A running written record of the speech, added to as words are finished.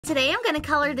Today I'm going to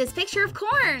color this picture of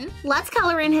corn. Let's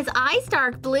color in his eyes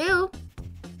dark blue.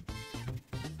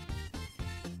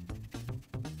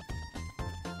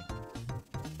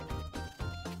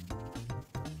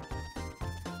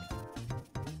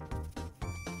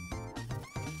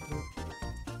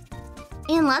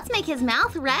 And let's make his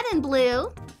mouth red and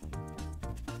blue.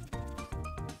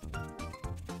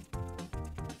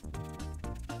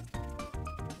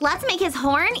 Let's make his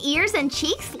horn, ears, and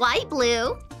cheeks light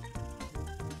blue.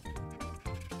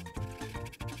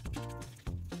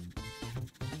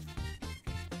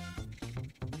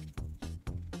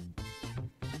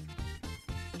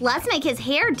 Let's make his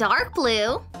hair dark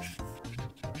blue.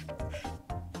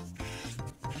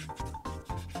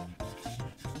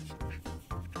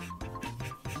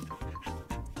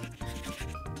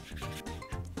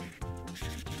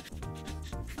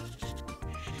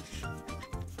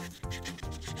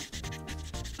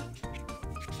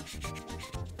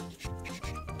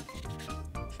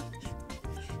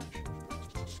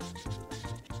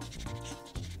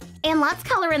 And let's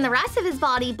color in the rest of his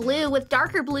body blue with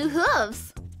darker blue hooves.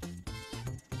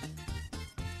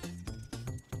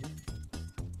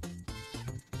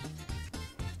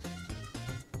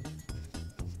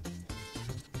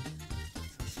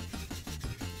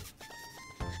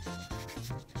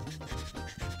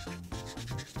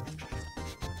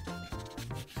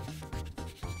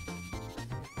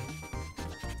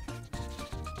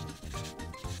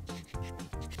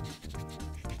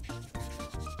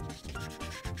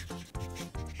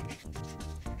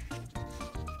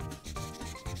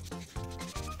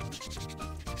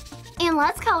 And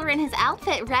let's color in his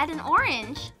outfit red and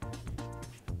orange.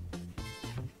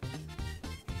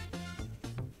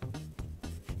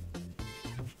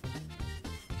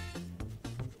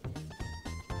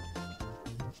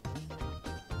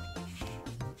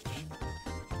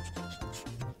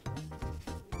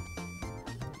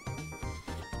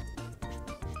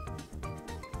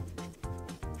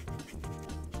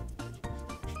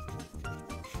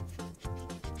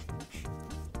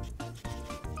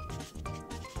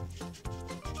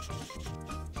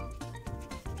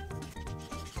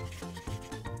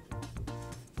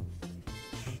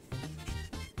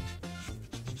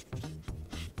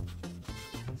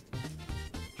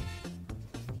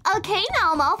 Okay,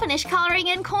 now I'm all finished coloring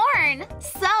in corn.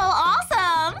 So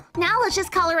awesome! Now let's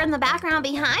just color in the background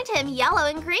behind him yellow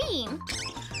and green.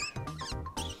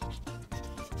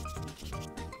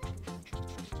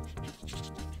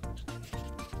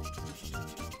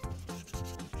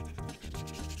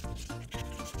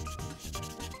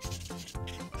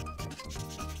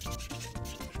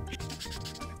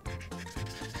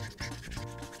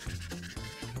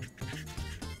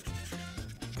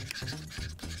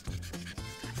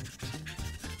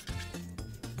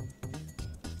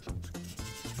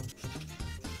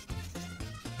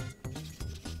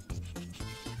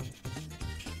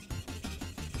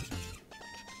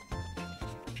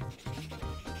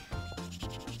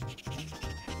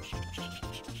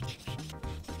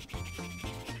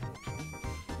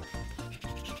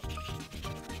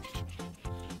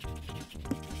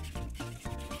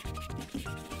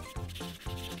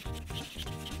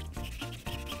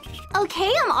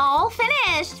 Okay, I'm all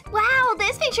finished! Wow,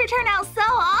 this picture turned out so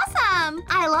awesome!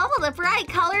 I love all the bright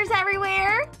colors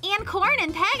everywhere! And Corn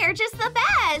and Peg are just the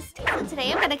best! So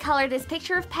today I'm gonna color this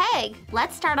picture of Peg.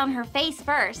 Let's start on her face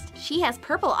first. She has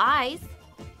purple eyes.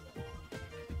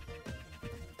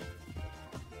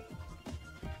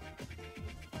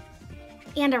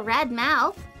 And a red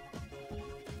mouth.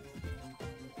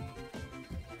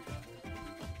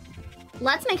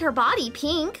 Let's make her body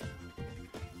pink.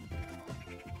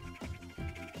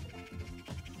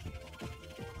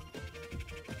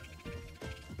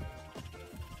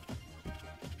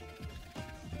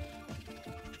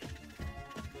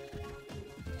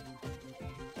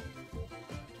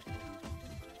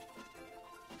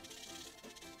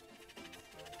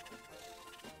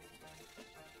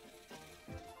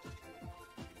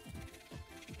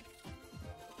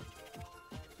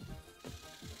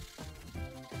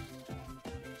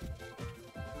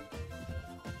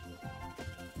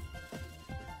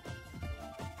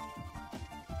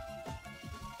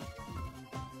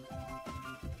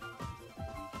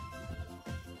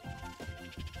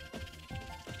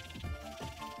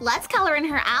 Let's color in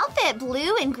her outfit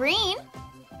blue and green.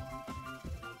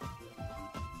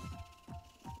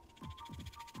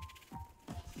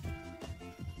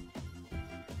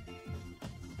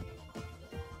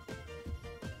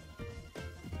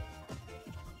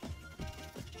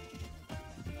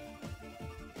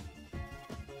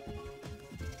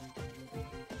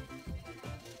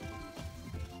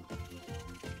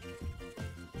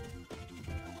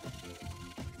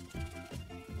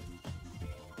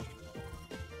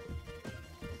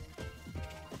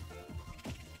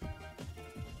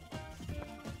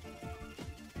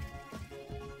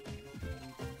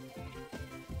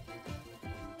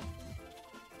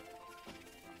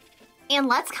 And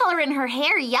let's color in her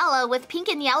hair yellow with pink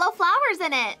and yellow flowers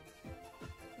in it.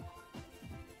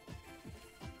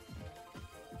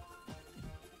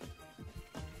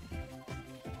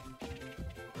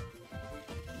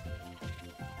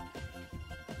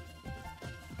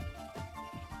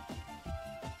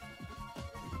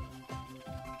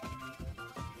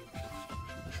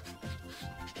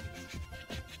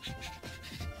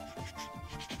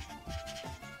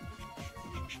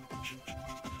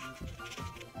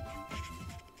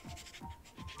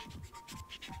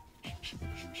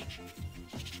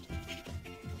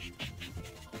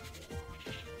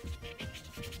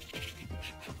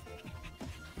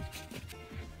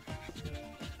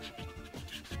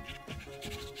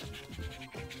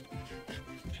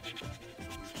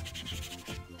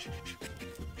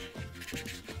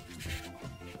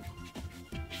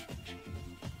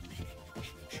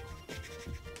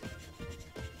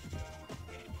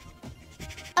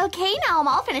 Okay, now I'm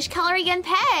all finished coloring in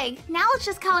Peg. Now let's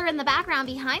just color in the background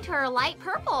behind her light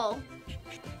purple.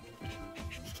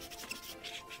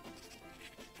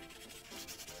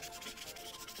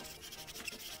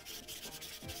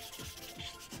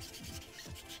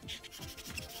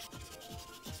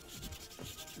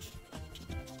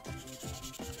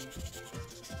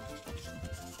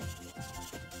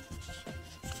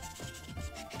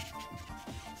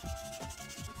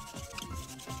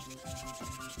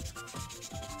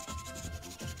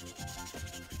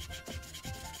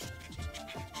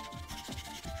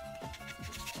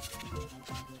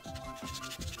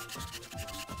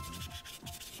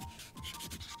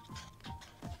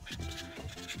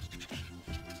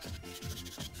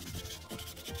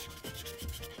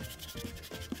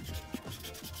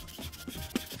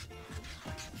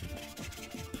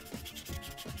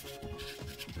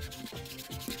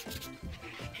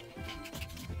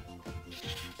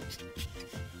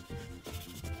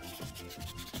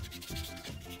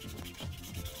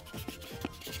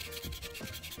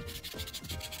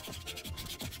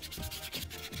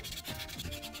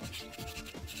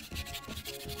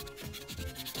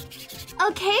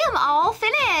 Okay, I'm all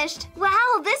finished.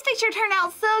 Wow, this picture turned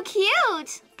out so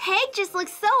cute. Peg just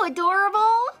looks so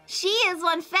adorable. She is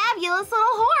one fabulous little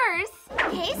horse.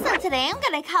 Okay, so today I'm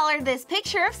gonna color this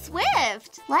picture of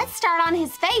Swift. Let's start on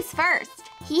his face first.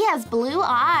 He has blue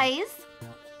eyes.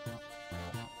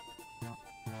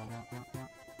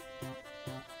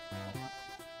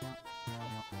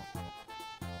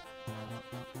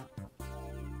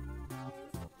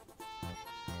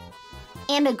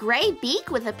 And a gray beak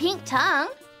with a pink tongue.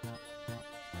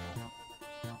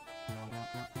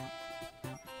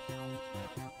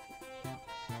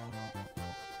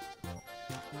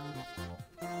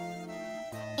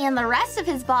 And the rest of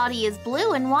his body is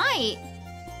blue and white.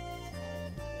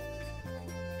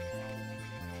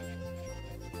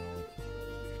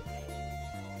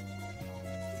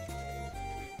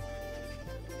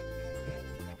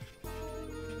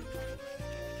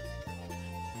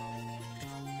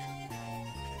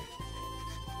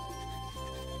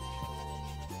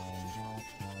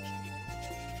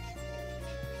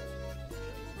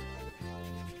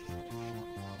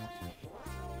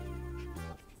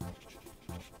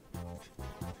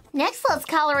 Next, let's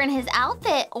color in his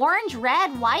outfit orange,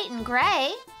 red, white, and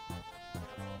gray.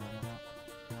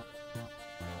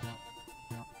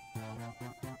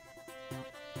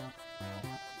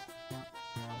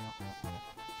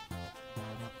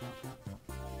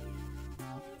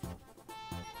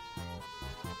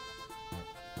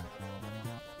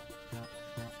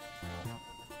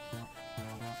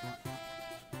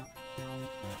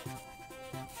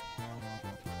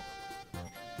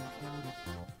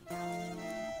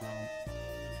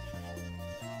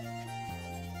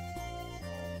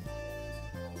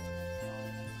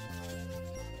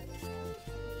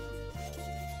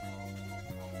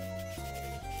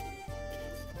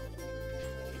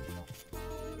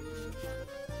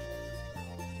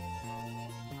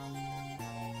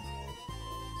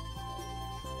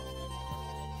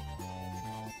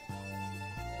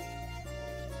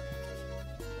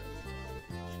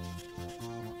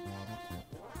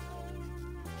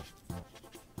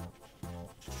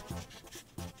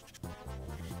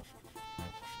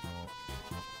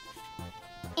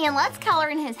 And let's color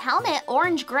in his helmet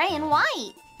orange, gray, and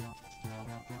white.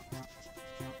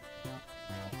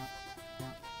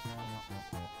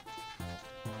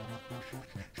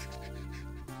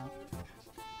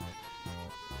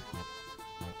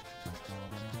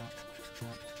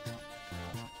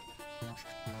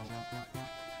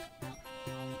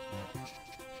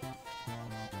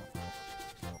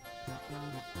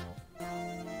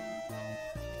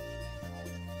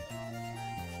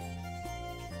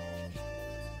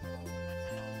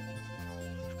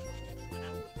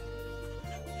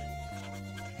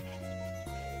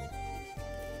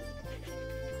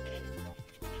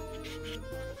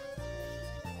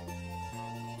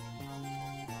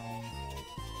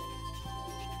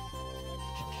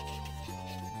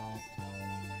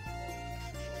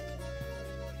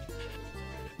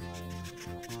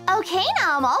 Okay,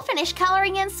 now I'm all finished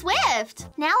coloring in Swift.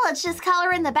 Now let's just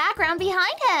color in the background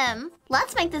behind him.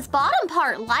 Let's make this bottom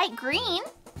part light green.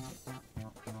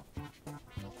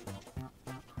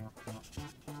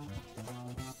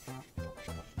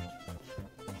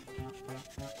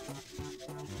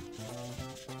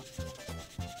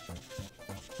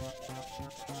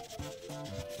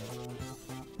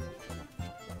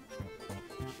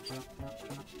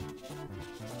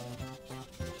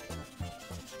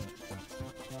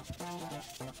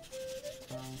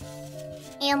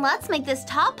 And let's make this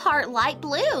top part light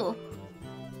blue.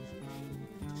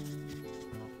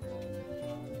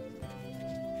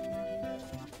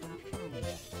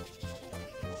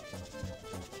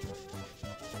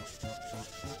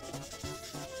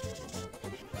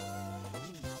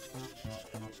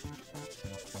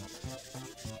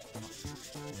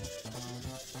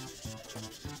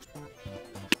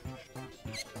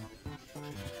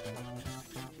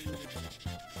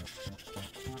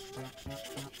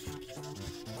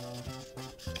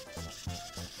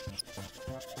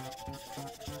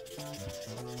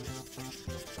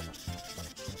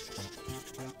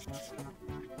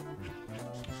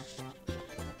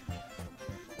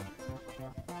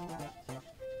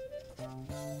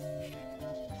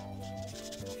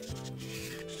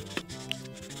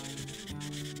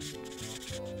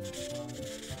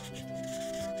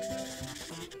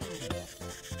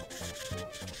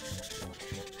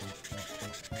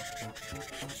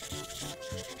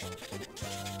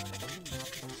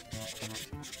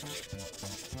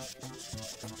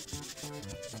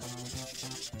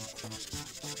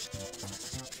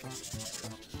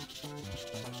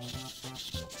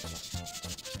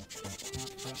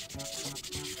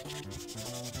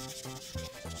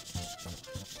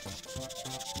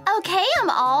 Okay, I'm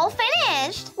all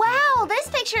finished. Wow, this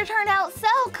picture turned out so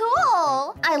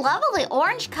cool. I love all the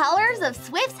orange colors of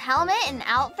Swift's helmet and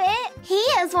outfit. He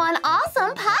is one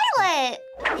awesome pilot.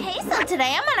 Okay, so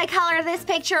today I'm gonna color this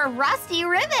picture of Rusty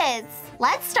Rivets.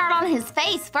 Let's start on his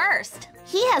face first.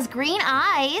 He has green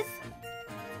eyes.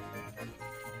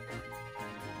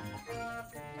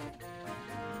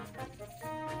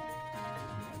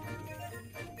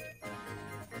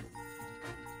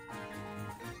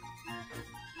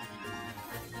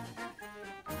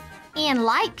 And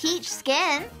light peach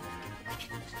skin.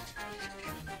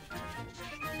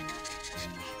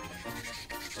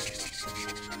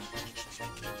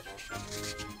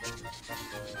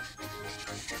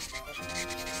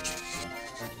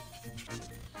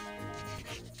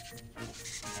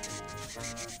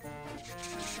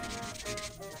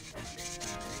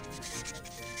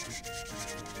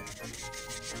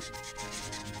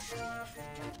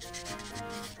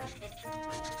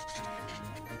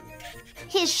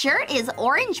 His shirt is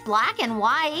orange, black, and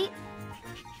white.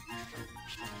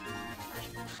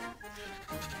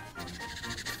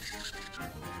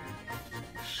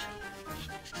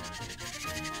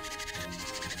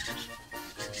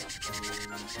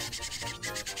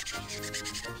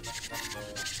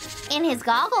 And his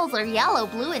goggles are yellow,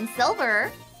 blue, and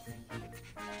silver.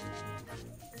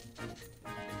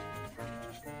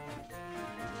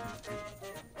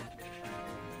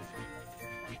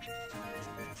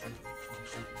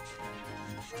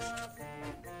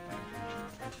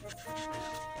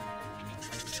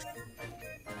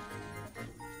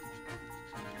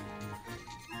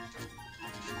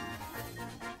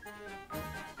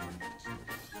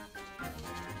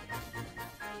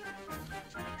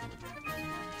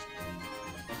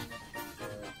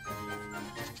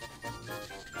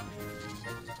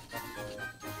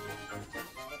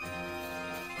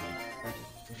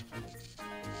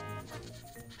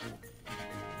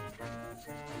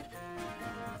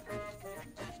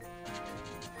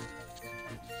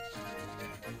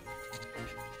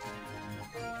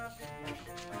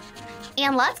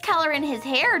 And let's color in his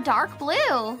hair dark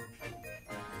blue.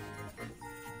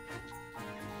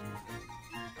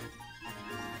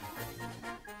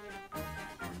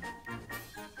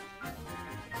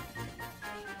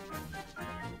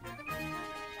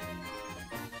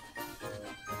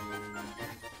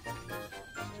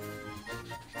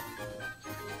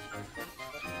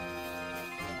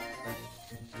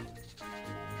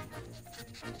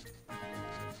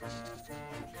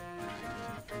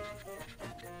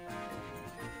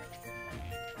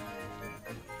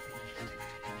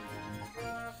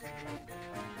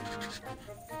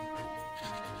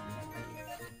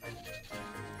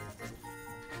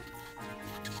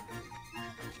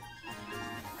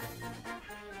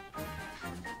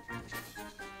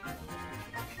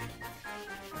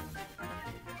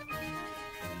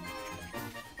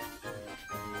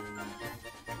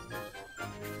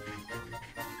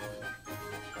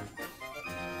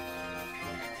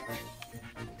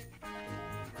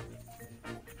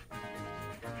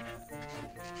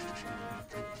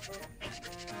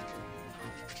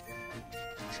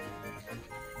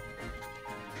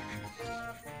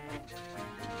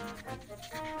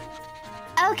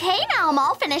 Okay, now I'm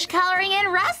all finished coloring in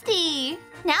Rusty.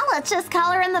 Now let's just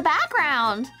color in the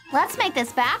background. Let's make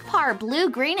this back part blue,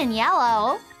 green, and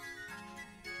yellow.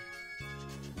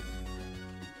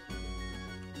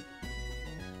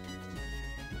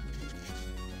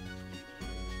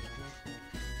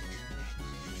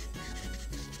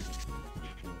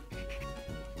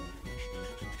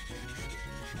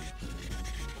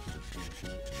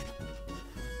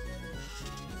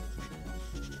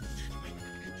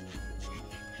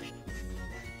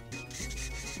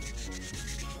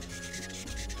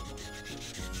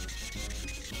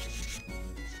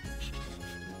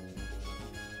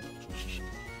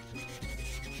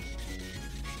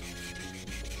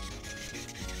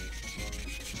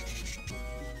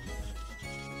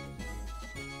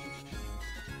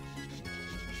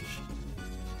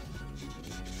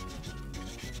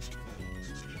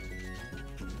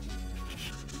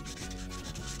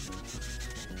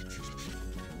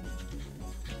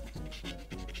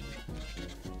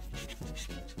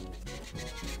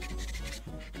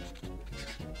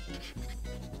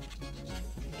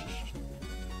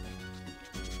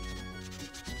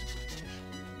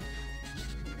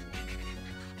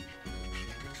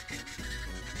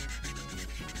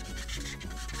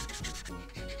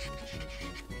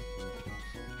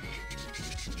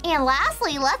 And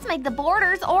lastly, let's make the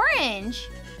borders orange.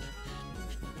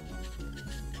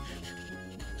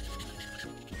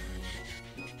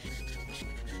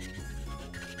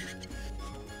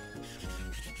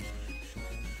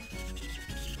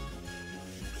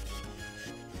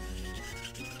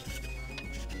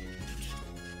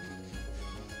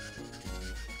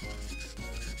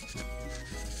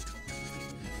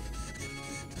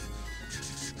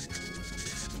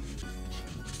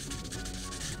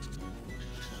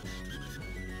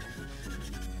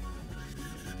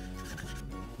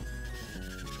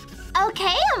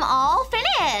 Okay, I'm all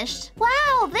finished.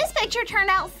 Wow, this picture turned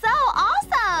out so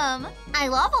awesome. I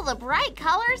love all the bright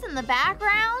colors in the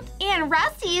background. And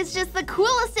Rusty is just the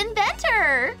coolest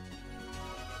inventor.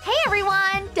 Hey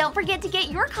everyone, don't forget to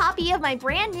get your copy of my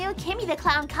brand new Kimmi the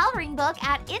Clown coloring book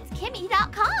at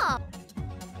itskimmi.com.